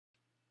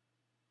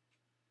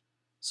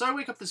So I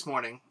wake up this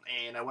morning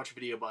and I watch a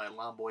video by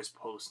Loud Boys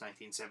Post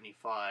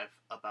 1975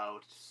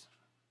 about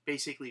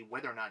basically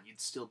whether or not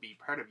you'd still be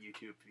part of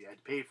YouTube if you had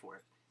to pay for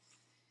it.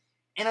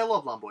 And I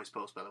love Loud Boys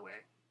Post, by the way.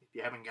 If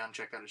you haven't gone and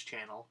checked out his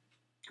channel,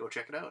 go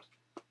check it out.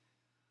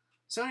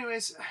 So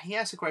anyways, he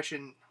asked the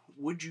question,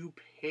 would you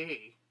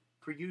pay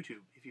for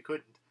YouTube if you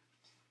couldn't?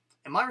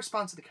 And my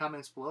response to the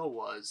comments below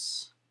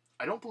was,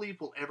 I don't believe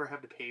we'll ever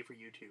have to pay for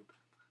YouTube,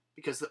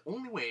 because the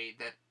only way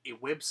that a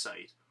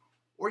website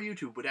or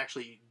YouTube would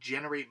actually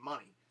generate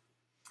money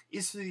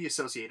is through the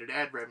associated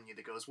ad revenue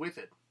that goes with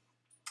it.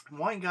 And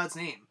why in God's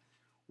name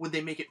would they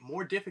make it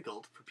more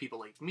difficult for people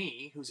like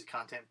me, who's a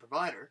content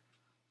provider,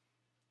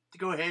 to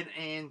go ahead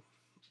and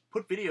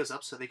put videos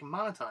up so they can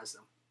monetize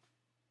them?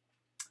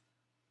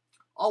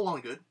 All well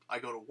and good. I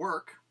go to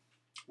work,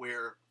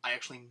 where I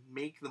actually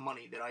make the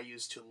money that I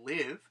use to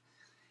live,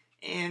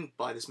 and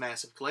buy this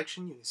massive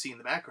collection you can see in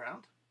the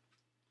background.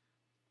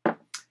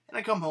 And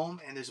I come home,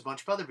 and there's a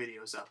bunch of other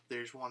videos up.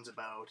 There's ones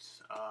about,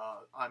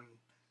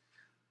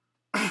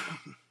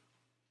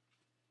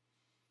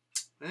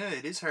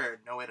 it is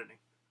hard, no editing.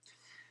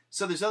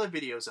 So there's other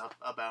videos up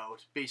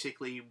about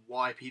basically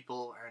why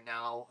people are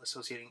now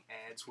associating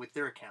ads with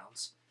their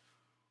accounts,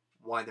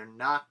 why they're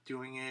not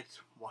doing it,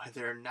 why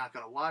they're not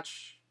going to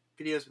watch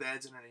videos with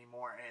ads in it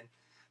anymore, and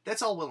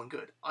that's all well and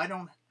good. I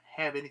don't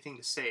have anything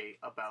to say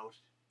about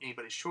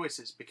anybody's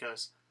choices,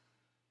 because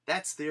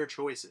that's their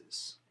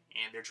choices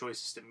and their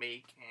choices to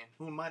make, and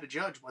who am I to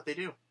judge what they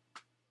do?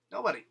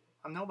 Nobody.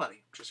 I'm nobody.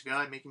 I'm just a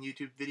guy making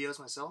YouTube videos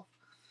myself.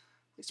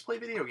 I used to play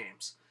video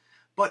games.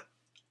 But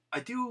I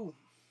do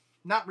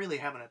not really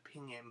have an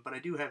opinion, but I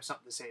do have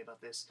something to say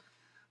about this.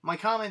 My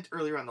comment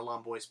earlier on the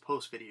Loud Boys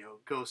Post video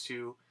goes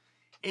to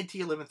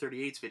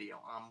NT1138's video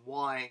on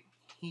why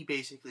he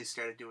basically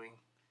started doing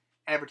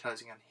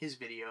advertising on his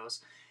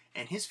videos,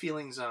 and his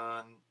feelings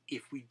on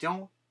if we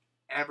don't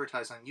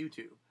advertise on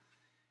YouTube,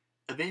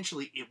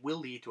 eventually it will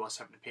lead to us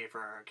having to pay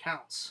for our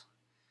accounts.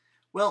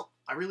 Well,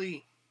 I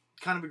really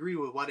kind of agree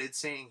with what it's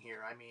saying here.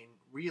 I mean,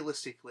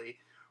 realistically,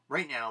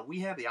 right now we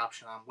have the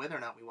option on whether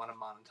or not we want to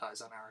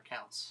monetize on our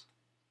accounts.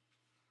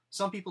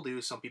 Some people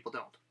do, some people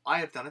don't. I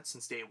have done it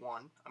since day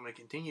one. I'm going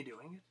to continue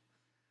doing it.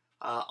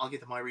 I'll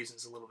get to my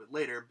reasons a little bit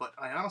later, but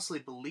I honestly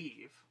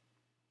believe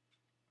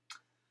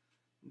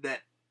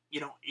that,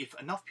 if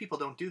enough people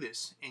don't do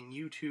this, and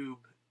YouTube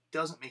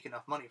doesn't make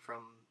enough money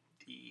from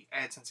the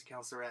AdSense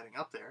accounts they're adding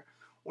up there,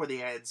 or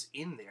the ads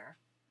in there,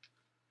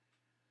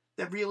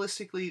 that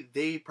realistically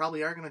they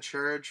probably are going to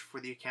charge for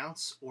the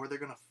accounts, or they're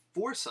going to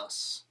force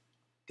us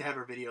to have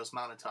our videos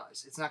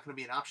monetized. It's not going to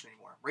be an option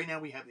anymore. Right now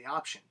we have the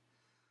option,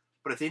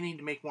 but if they need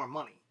to make more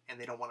money and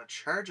they don't want to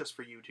charge us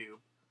for YouTube,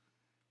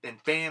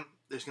 then bam,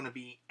 there's going to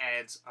be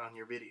ads on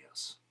your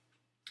videos.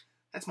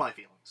 That's my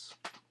feelings.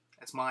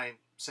 That's my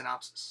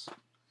synopsis.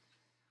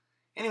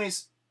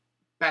 Anyways,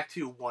 back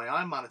to why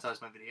I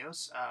monetize my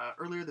videos.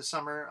 Earlier this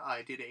summer,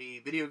 I did a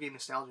video game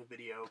nostalgia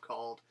video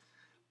called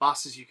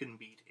Bosses You Couldn't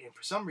Beat, and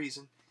for some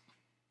reason,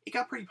 it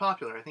got pretty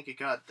popular. I think it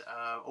got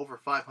over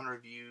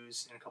 500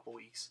 views in a couple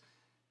weeks.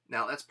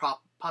 Now, that's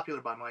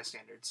popular by my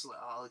standards.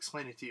 I'll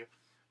explain it to you.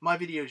 My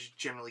videos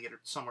generally get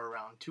somewhere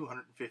around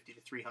 250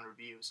 to 300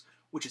 views,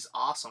 which is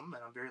awesome,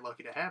 and I'm very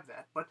lucky to have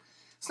that, but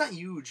it's not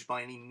huge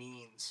by any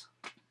means.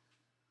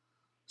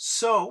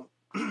 So,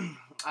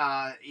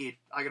 I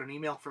got an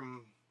email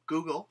from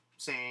Google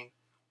saying,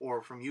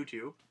 or from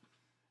YouTube,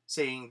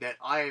 saying that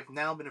I have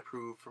now been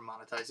approved for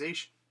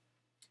monetization.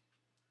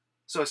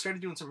 So I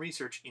started doing some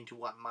research into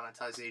what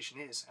monetization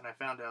is, and I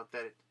found out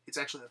that it's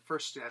actually the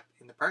first step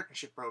in the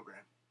partnership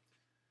program.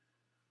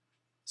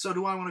 So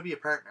do I want to be a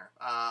partner?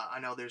 I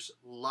know there's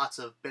lots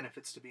of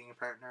benefits to being a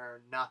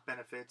partner, not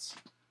benefits.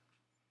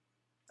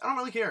 I don't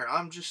really care.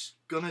 I'm just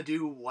going to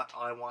do what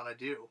I want to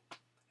do.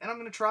 And I'm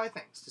going to try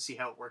things to see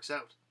how it works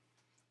out.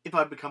 If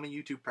I become a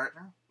YouTube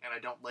partner and I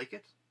don't like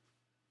it,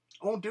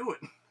 I won't do it.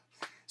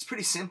 It's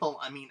pretty simple.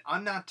 I mean,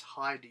 I'm not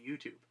tied to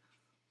YouTube.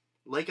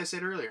 Like I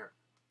said earlier,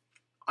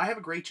 I have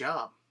a great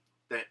job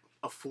that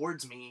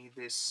affords me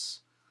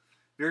this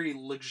very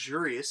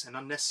luxurious and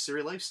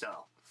unnecessary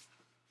lifestyle.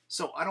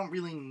 So I don't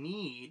really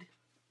need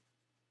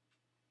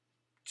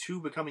to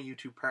become a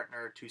YouTube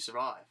partner to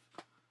survive.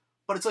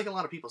 But it's like a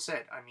lot of people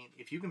said. I mean,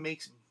 if you can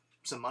make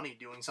some money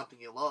doing something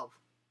you love,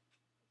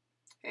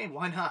 hey,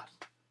 why not?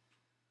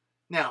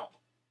 Now,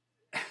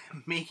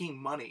 making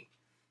money,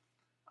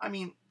 I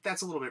mean,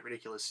 that's a little bit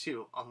ridiculous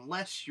too.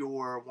 Unless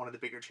you're one of the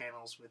bigger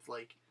channels with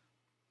like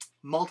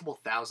multiple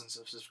thousands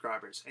of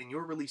subscribers and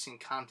you're releasing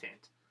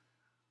content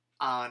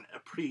on a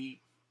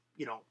pretty,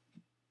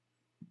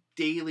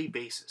 daily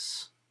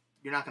basis,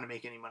 you're not going to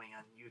make any money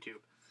on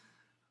YouTube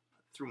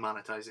through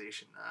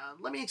monetization.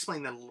 Let me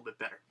explain that a little bit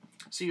better.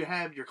 So you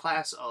have your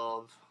class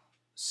of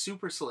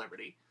super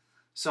celebrity,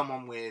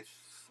 someone with,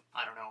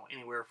 I don't know,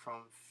 anywhere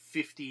from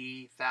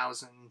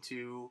 50,000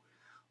 to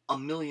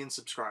 1 million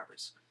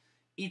subscribers.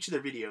 Each of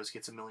their videos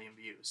gets 1 million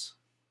views.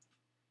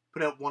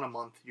 Put out one a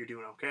month, you're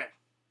doing okay.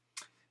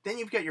 Then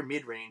you've got your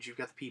mid-range. You've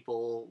got the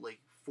people like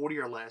 40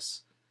 or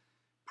less,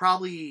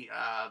 probably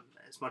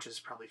as much as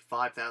probably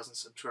 5,000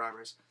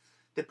 subscribers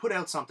that put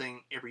out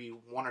something every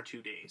 1 or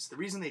 2 days. The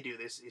reason they do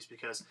this is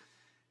because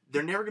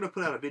they're never going to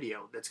put out a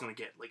video that's going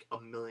to get like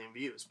 1 million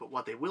views. But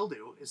what they will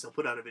do is they'll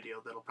put out a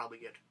video that'll probably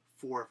get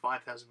 4,000 or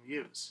 5,000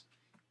 views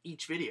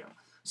each video.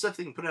 So if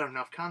they can put out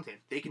enough content,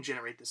 they can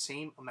generate the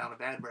same amount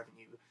of ad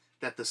revenue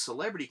that the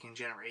celebrity can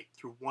generate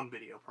through one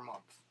video per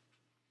month.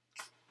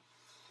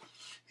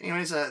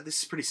 Anyways,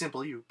 this is pretty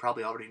simple. You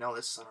probably already know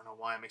this. I don't know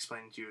why I'm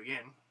explaining it to you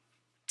again.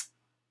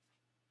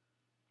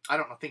 I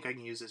don't think I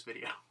can use this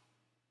video.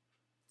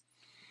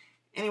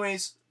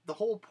 Anyways, the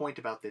whole point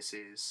about this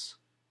is,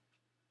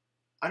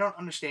 I don't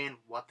understand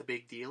what the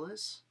big deal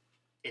is.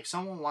 If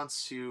someone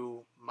wants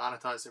to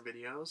monetize their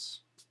videos,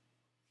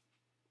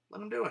 let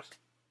them do it.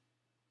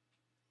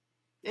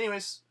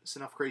 Anyways, it's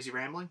enough crazy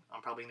rambling.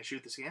 I'm probably going to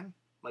shoot this again.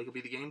 Mike will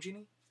be the Game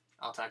Genie.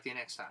 I'll talk to you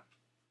next time.